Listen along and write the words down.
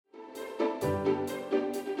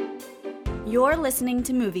You're listening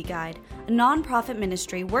to Movie Guide, a non-profit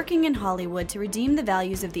ministry working in Hollywood to redeem the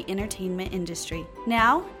values of the entertainment industry.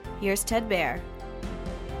 Now, here's Ted Baer.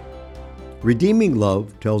 Redeeming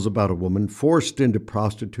Love tells about a woman forced into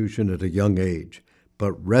prostitution at a young age,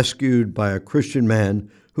 but rescued by a Christian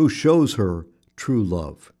man who shows her true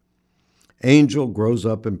love. Angel grows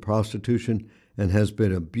up in prostitution and has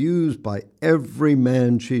been abused by every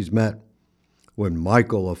man she's met. When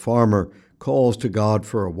Michael, a farmer, calls to God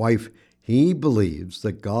for a wife, he believes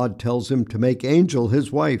that God tells him to make Angel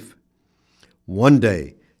his wife. One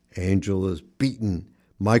day, Angel is beaten.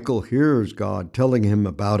 Michael hears God telling him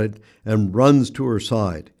about it and runs to her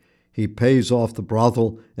side. He pays off the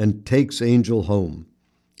brothel and takes Angel home.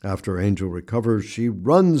 After Angel recovers, she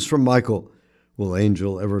runs from Michael. Will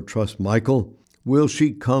Angel ever trust Michael? Will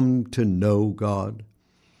she come to know God?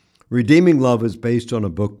 Redeeming Love is based on a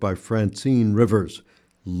book by Francine Rivers,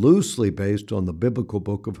 loosely based on the biblical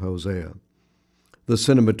book of Hosea. The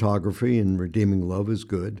cinematography in Redeeming Love is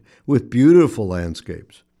good, with beautiful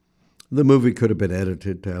landscapes. The movie could have been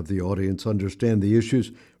edited to have the audience understand the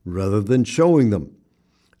issues rather than showing them.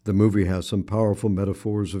 The movie has some powerful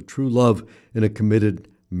metaphors of true love in a committed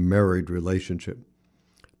married relationship.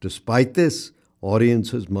 Despite this,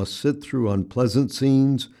 audiences must sit through unpleasant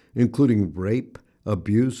scenes, including rape,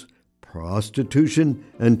 abuse, prostitution,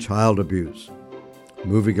 and child abuse.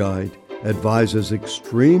 Movie Guide advises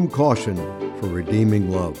extreme caution for Redeeming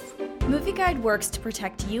Love. Movie Guide works to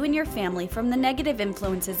protect you and your family from the negative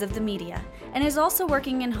influences of the media and is also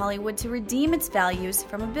working in Hollywood to redeem its values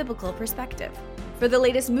from a biblical perspective. For the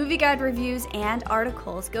latest Movie Guide reviews and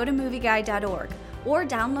articles, go to movieguide.org or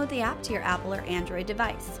download the app to your Apple or Android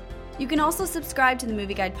device. You can also subscribe to the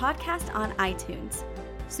Movie Guide podcast on iTunes.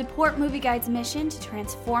 Support Movie Guide's mission to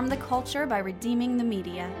transform the culture by redeeming the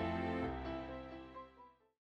media.